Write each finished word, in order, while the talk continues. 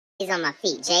J's on my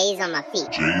feet, J's on my feet.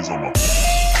 J's on my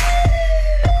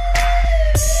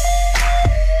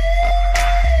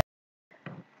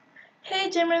Hey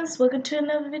Jammers, welcome to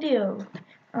another video.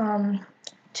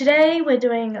 Today we're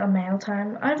doing a mail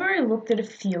time. I've already looked at a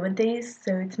few of these,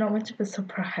 so it's not much of a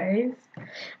surprise.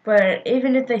 But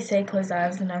even if they say close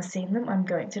eyes and I've seen them, I'm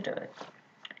going to do it.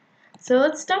 So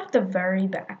let's start at the very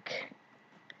back.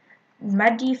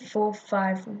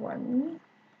 Maddie451.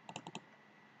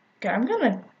 Okay, I'm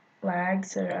gonna lag,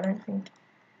 so I don't think.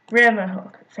 Rare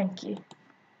Mohawk, thank you.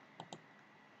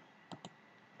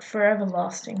 Forever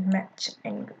Lasting Match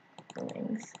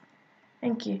Anglings.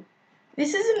 Thank you.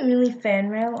 This isn't really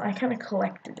fan mail, I kind of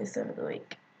collected this over the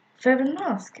week. Feathered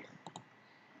Mask.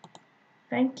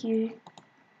 Thank you.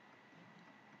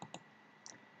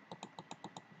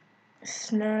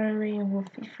 Snowy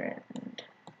Wolfy Friend.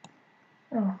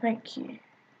 Oh, thank you.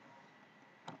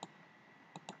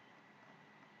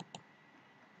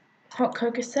 Hot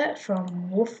Cocoa Set from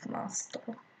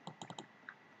Wolfmaster.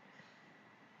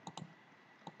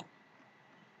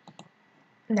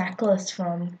 Necklace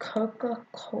from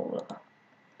Coca-Cola.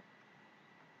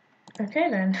 Okay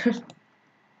then.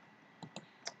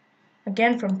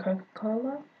 Again from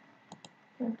Coca-Cola.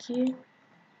 Thank you.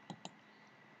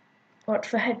 What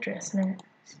for headdress? No.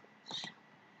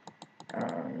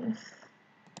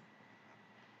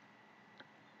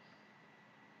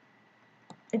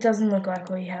 It doesn't look like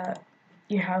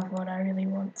you have what I really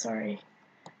want, sorry.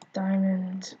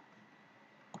 Diamond.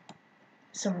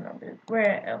 Some numbers.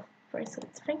 Rare elf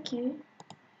bracelets. Thank you.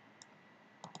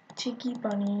 Cheeky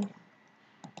bunny.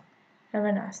 Have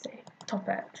a nice day. Top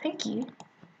hat. Thank you.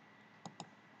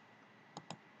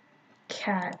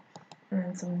 Cat. And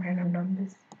then some random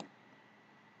numbers.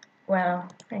 Wow.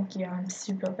 Thank you. I'm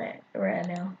super rare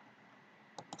now.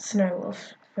 Snow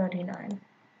Wolf. 39.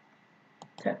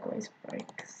 Turquoise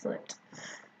bracelet.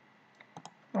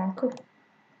 Oh, cool.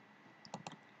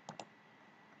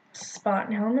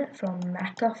 Spartan helmet from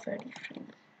Maca 33.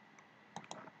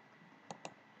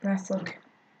 Nice look.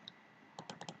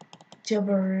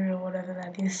 Jabberoo or whatever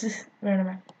that is.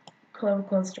 Random clover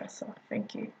clothes dresser.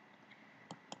 Thank you.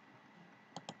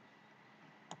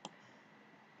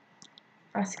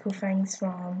 Icicle fangs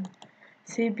from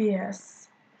CBS.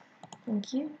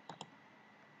 Thank you.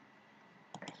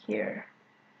 Here.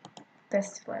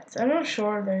 Best flats. I'm not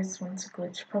sure those ones are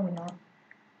glitched. Probably not.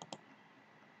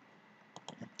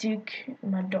 Duke,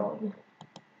 my dog.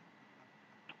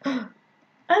 I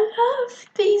love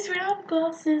these round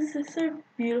glasses. They're so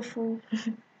beautiful.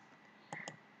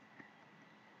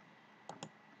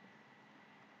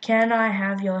 Can I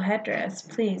have your headdress,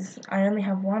 please? I only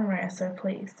have one rare, so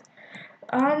please.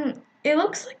 It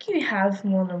looks like you have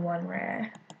more than one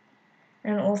rare.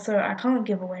 And also, I can't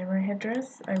give away my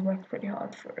headdress. I worked pretty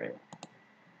hard for it.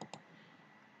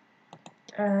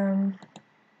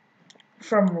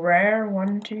 From Rare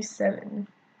 127.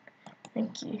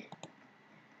 Thank you.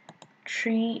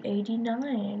 Tree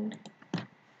 89.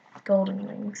 Golden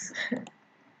Wings.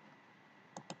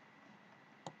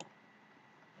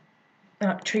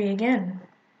 Tree again.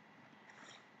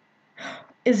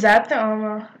 Is that the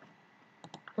armor?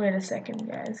 Wait a second,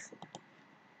 guys.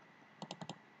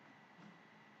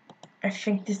 I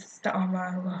think this is the armor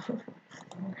I love.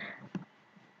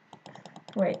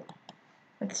 Wait.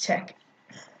 Let's check.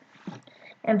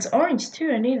 And it's orange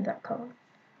too, I needed that color.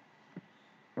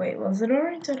 Wait, was it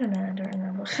orange? I don't know, I don't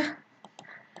remember.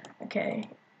 Okay.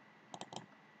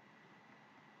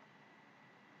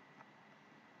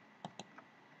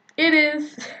 It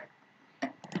is!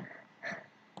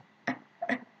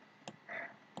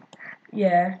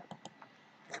 Yeah.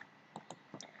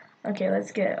 Okay,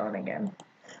 let's get it on again.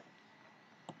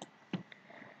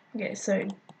 Okay, so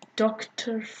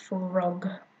Dr. Frog.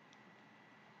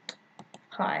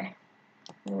 Hi.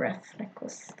 Ref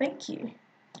necklace. Thank you.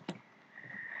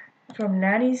 From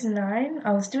Nanny's 9.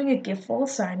 I was doing a gift haul,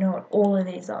 so I know what all of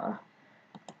these are.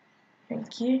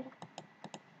 Thank you.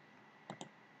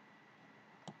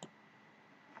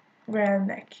 Round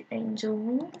neck angel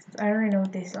wings. I don't really know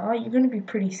what these are. You're going to be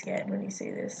pretty scared when you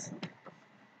see this.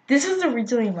 This was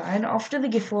originally mine. After the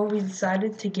gift haul, we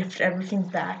decided to gift everything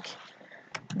back.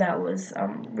 That was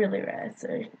really rare,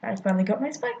 so I finally got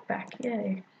my spike back.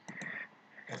 Yay.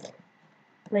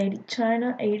 Lady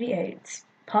China 88.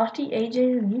 Party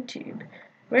AJ on YouTube.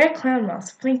 Rare Clown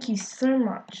Mask. Thank you so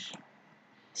much.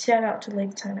 Shout out to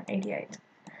Lady China 88.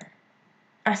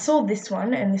 I saw this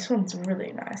one, and this one's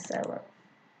really nice. I love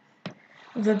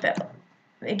the bell.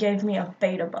 It gave me a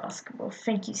beta basketball.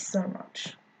 Thank you so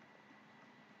much.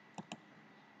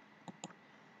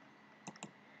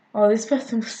 Oh, this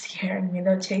person was scaring me.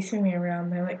 They're chasing me around.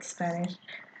 They're like Spanish.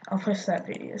 I'll post that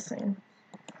video soon.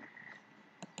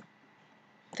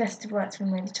 Festive lights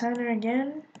from Lady China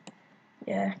again.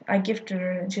 Yeah, I gifted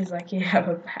her and she's like, yeah, have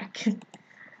her back.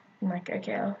 I'm like,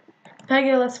 okay, I'll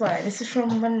Paggy, that's why. This is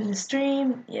from when the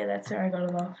stream. Yeah, that's where I got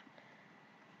it off.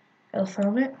 Elf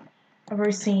helmet. I've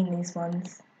already seen these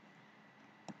ones.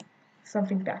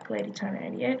 Something back, Lady China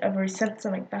 88. I've already sent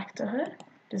something back to her.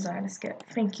 Designer sketch.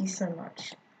 Thank you so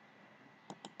much.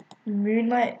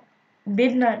 Midnight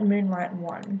Moonlight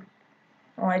 1.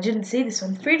 Oh, I didn't see this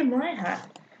one. Freedom Light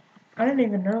hat. I don't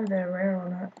even know if they're rare or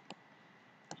not.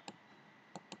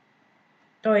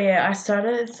 Oh yeah, I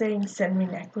started saying send me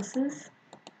necklaces.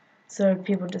 So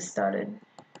people just started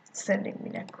sending me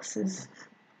necklaces.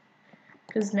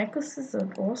 Because necklaces are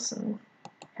awesome.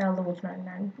 Howler with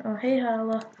 99. Oh, hey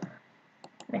Howler.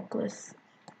 Necklace.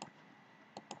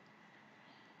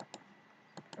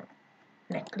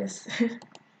 Necklace.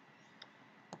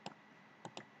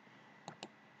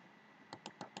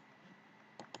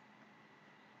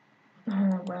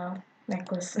 Oh, wow.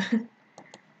 Necklace.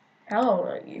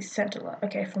 Howler, you sent a lot.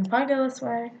 Okay, from Pagala's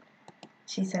way.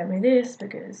 She sent me this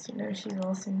because, you know, she's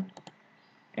awesome.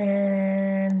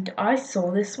 And I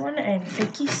saw this one and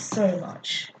thank you so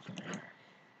much.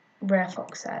 Rare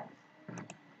Fox hat.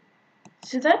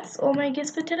 So that's all my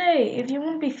gifts for today. If you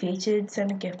want to be featured,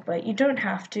 send a gift, but you don't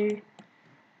have to.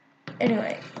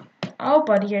 Anyway, I'll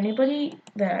buddy anybody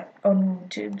that on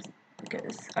YouTube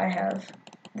because I have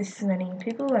this many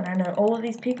people and I know all of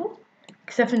these people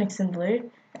except for Nixon Blue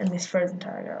and Miss Frozen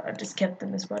Tiger. I just kept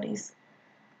them as buddies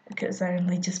because I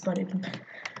only just buddied them.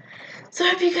 So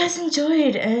I hope you guys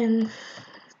enjoyed and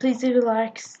please leave a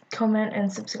like, comment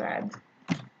and subscribe.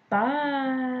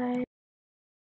 Bye!